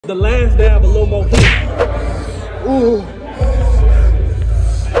the last dab a little more heat. Ooh.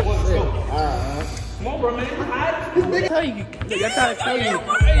 Come on, bro, man. I tell you. I gotta tell you.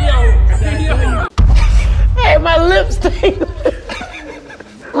 Hey, yo. Hey, my lips stink.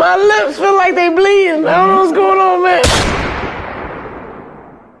 My lips feel like they bleeding. I don't know what's going on, man.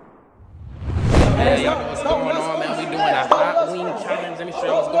 Hey, y'all know what's going on, man. We doing a hot wing challenge. Let me show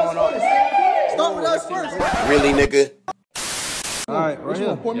you what's going on. Start with us first. Really, nigga? Alright, right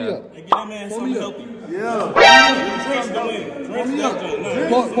here. Pour me up. Hey, get that man something to help you. Yeah. Drinks go in. Drinks go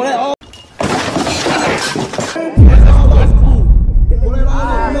in. Pour that all.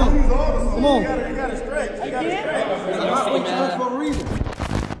 Come on. You gotta stretch. You gotta stretch. For a reason.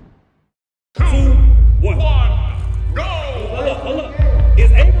 2, 1. Go! Hold up.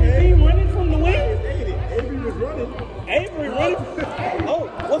 Is AveryB running from the wing? Avery was running. Avery running? Oh,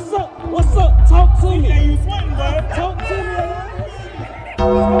 what's up? What's up? Talk to me. You sweating, bro. Talk to me.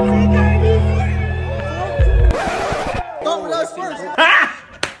 Start with us first.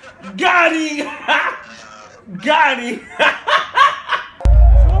 Got him. Got him.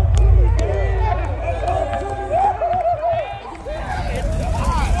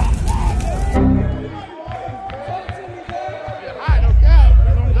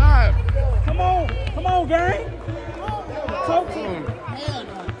 Come on, gang. Talk to him.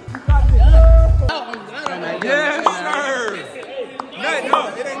 Yes, sir. No,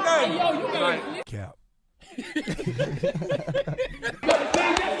 it ain't done. Cap.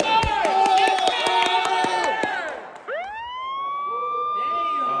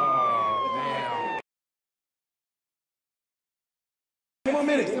 Ten more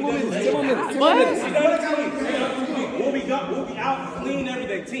minutes. We'll be out clean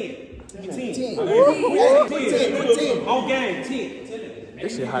everything. 10. On game, 10.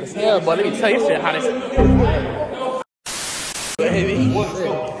 This shit hot as hell, boy. Let me tell you, this shit hot as hell. Baby.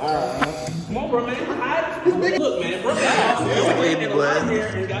 Come on, bro, man. Look, man, bro. Baby, boy.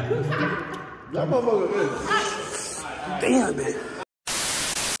 That motherfucker. Damn, man.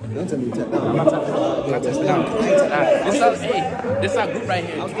 Don't tell me to tap down. This our group right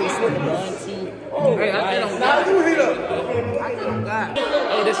here.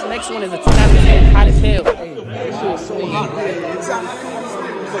 Hey, this next one is a 10 out of 10. Hot as hell. This shit is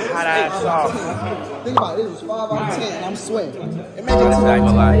hot ass sauce. Think about it. It was 5 out of 10 and I'm sweating. Imagine 10 I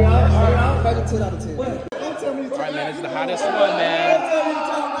gonna lie. Imagine 10 out of 10. Don't tell me to Alright, man, this is the hottest one, man.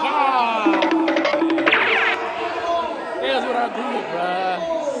 Here's what I do, bruh.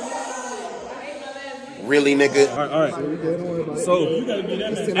 Really, nigga? All right. So,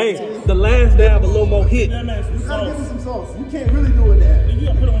 hey, the last dab a little more hit. You gotta give me some sauce. You can't really do it that. You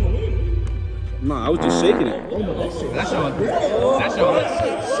gotta put it on the wing. Nah, I was just shaking it. That's your.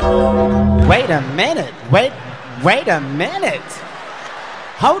 Wait a minute. Wait a minute.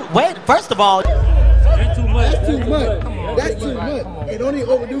 Wait, first of all. That's too much. That's too much. That's too much. Hey, don't even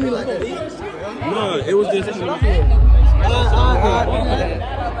overdo me like that. Nah, it was just.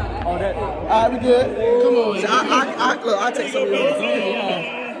 Alright, we good. Come on. Look, I take some of yours.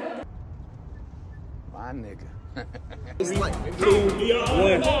 My nigga. It's like 2,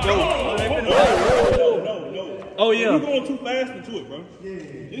 1, go. No. Oh, yeah. You're going too fast into it, bro. Yeah.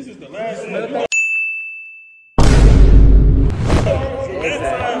 This is the last one.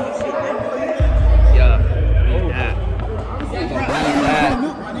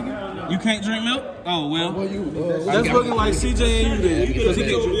 You can't drink milk? Oh, well. That's looking like CJ and you then. Because he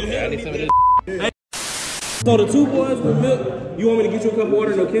can't drink. Hey. So the 2 boys with milk, you want me to get you a cup of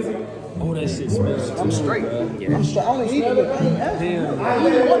water, no kissing? Oh, that shit smells. I'm straight. Yeah. I'm straight. I only eat it. Damn. I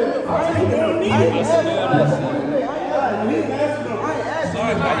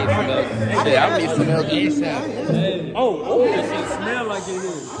need some milk ASAP. Oh, that shit smell like it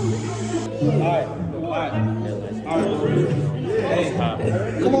is. Alright. Hey,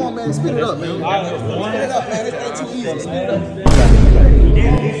 come on, man. Spit it up, man. Spit it up, man. It ain't too easy. Spit it up.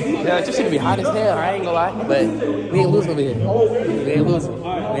 Yeah, this shit be hot as hell. I ain't gonna lie, but we ain't losing over here. We ain't losing. We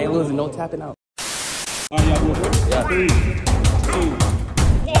ain't losing. No tapping out. Alright, y'all go. Yeah. 3, 2,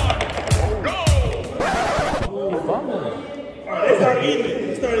 1, go! Alright, they started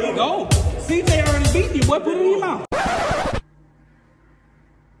eating. Go. CJ already beat you. Boy, put it in your mouth.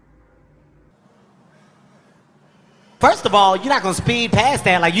 First of all, you're not gonna speed past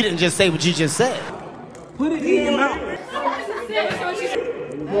that like you didn't just say what you just said. Put it in your mouth.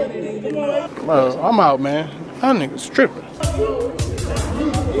 Bro, I'm out, man. That nigga's tripping.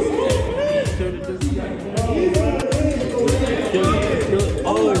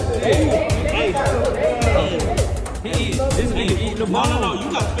 This nigga eating the ball. No, you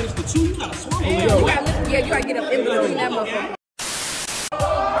gotta finish the 2. You gotta swallow. Yeah, you gotta get up in between that motherfucker.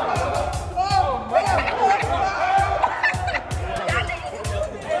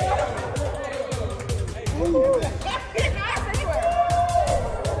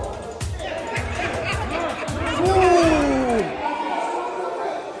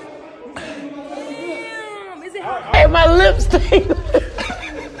 my lips stink.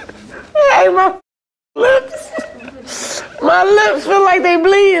 Hey, my lips. My lips feel like they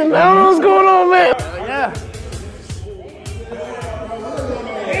bleeding. I don't know what's going on, man. Yeah.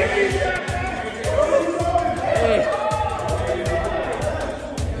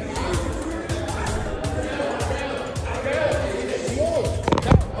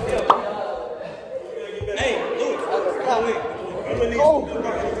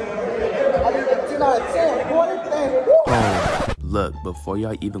 Look, before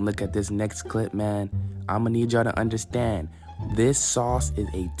y'all even look at this next clip, man, I'ma need y'all to understand, this sauce is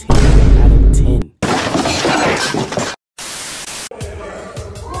a 10 out of 10.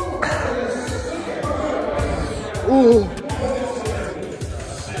 Ooh.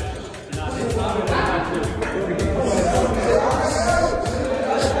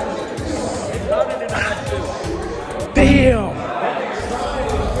 Damn.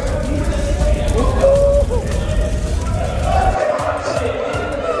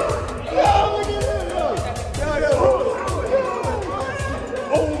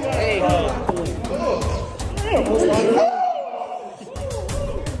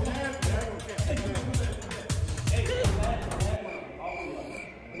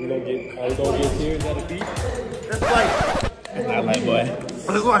 Are we gonna get tears at the beach? That's like. That's not light, boy.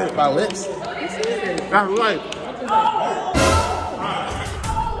 It's like my lips. That's like.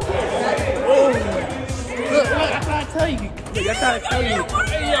 Look, I try to tell you. Look, I try to tell you.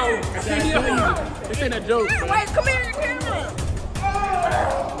 Hey, yo. This ain't a joke. Wait, come here, camera.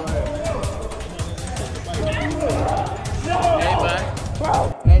 Hey, bud.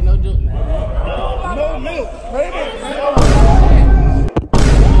 Hey, no joke, man. No milk.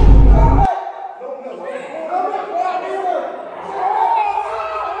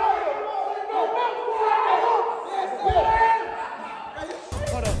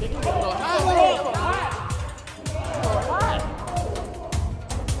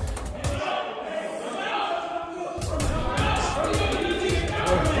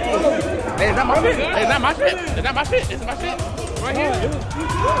 Hey, is that my shit? Hey, is that my shit? Is that my shit? Is it my shit? Right here?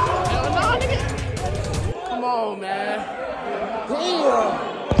 Hell no, nigga. Come on, man. Damn.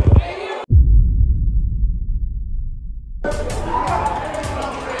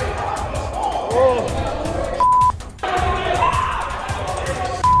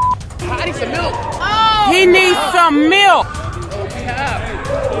 I need some milk. He needs some milk. Oh, we have.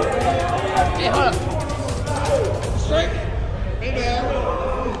 Hey, hold up.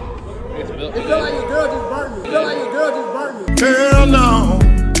 It feel like your girl just burnt me. It feel like your girl just burnt me. Girl, no.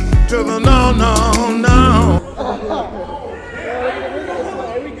 To the no, no, no.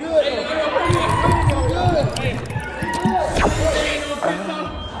 We good.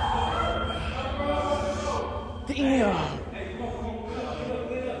 Damn.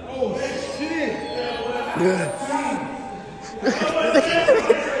 Oh, shit.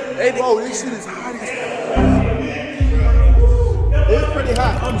 Hey, bro, this shit is hot as It's pretty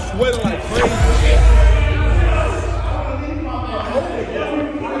hot. I'm sweating like crazy.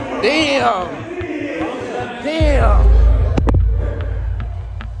 Damn. Damn.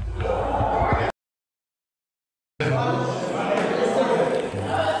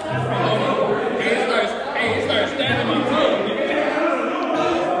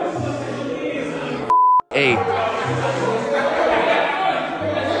 Hey.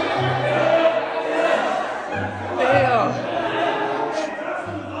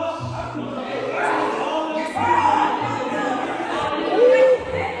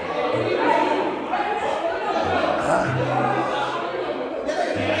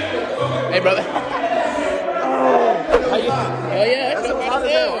 Hey, brother. Oh, hell yeah, that's so hot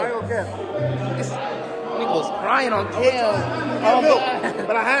as hell. I ain't gonna care. This nigga was crying on cam.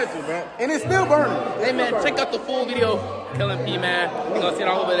 But I had to, man. And it's still burning. Hey, man, check out the full video. Killing P, man. We're gonna see it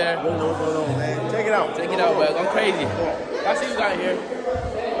all over there. You know what's going on, man. Check it out. Check it out, bro. I'm crazy. I see you out here.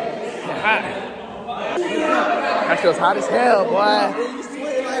 It's hot. That feels hot as hell, boy. You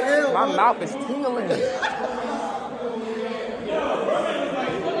sweating like hell. My mouth is tingling.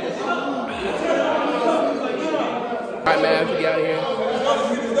 Alright, man, we get out of here.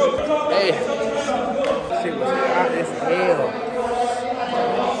 Hey, shit was hot as hell.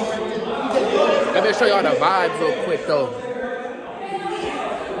 Let me show y'all the vibes real quick, though.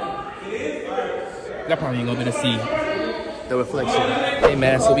 Y'all probably ain't gonna be able to see the reflection. Hey,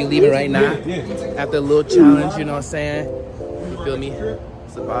 man, so we leaving right now after a little challenge, you know what I'm saying? You feel me?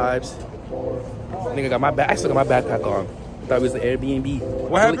 It's the vibes. Nigga got my back. I still got my backpack on. Thought it was the Airbnb.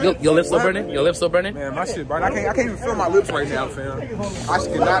 What happened? Your lips still burning? Your lips still burning? Man, my shit burning. I can't even feel my lips right now, fam. I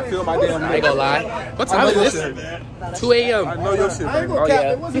cannot feel my damn lips. I ain't gonna lie. What time is this? 2 a.m. I know your shit, man. Oh,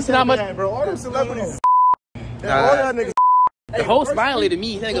 yeah. You see how much? Bro, all them celebrities. All y'all niggas. The host violated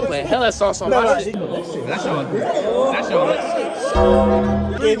me. That nigga put hella sauce on my shit. That's your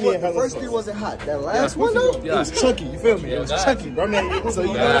The first three wasn't hot. That last one though, it was chunky. You feel me? It was chunky, bro. So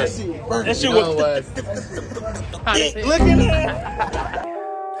you know that shit was burning. That shit was. Look at that.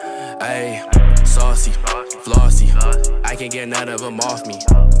 Ayy, saucy, flossy. I can't get none of them off me.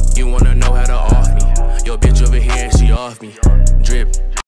 You wanna know how to off me? Your bitch over here and she off me. Drip.